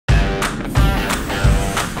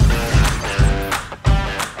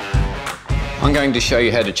I'm going to show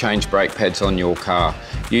you how to change brake pads on your car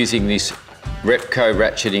using this Repco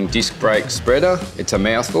ratcheting disc brake spreader. It's a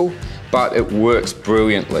mouthful, but it works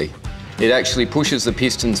brilliantly. It actually pushes the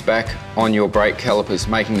pistons back on your brake calipers,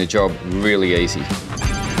 making the job really easy.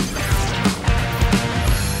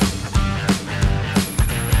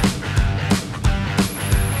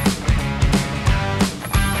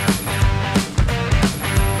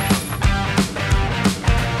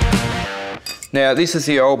 Now this is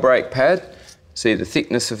the old brake pad. See the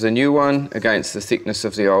thickness of the new one against the thickness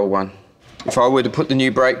of the old one. If I were to put the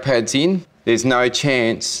new brake pads in, there's no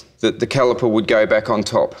chance that the caliper would go back on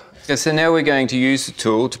top. So now we're going to use the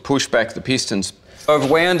tool to push back the pistons. I've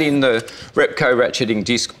wound in the Repco ratcheting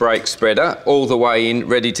disc brake spreader all the way in,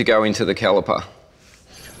 ready to go into the caliper.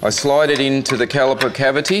 I slide it into the caliper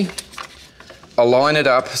cavity, align it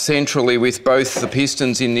up centrally with both the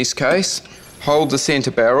pistons in this case, hold the centre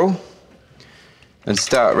barrel and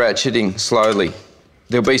start ratcheting slowly.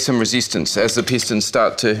 There'll be some resistance as the pistons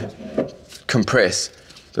start to compress.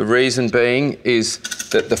 The reason being is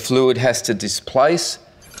that the fluid has to displace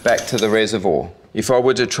back to the reservoir. If I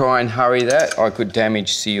were to try and hurry that, I could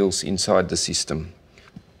damage seals inside the system.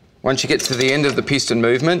 Once you get to the end of the piston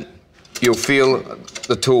movement, you'll feel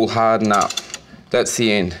the tool harden up. That's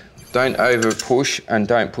the end. Don't over push and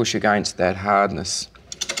don't push against that hardness.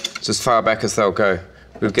 It's as far back as they'll go.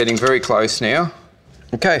 We're getting very close now.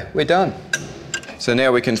 Okay, we're done. So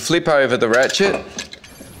now we can flip over the ratchet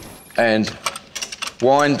and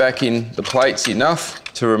wind back in the plates enough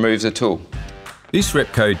to remove the tool. This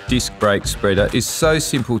Repco disc brake spreader is so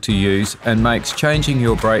simple to use and makes changing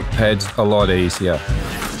your brake pads a lot easier.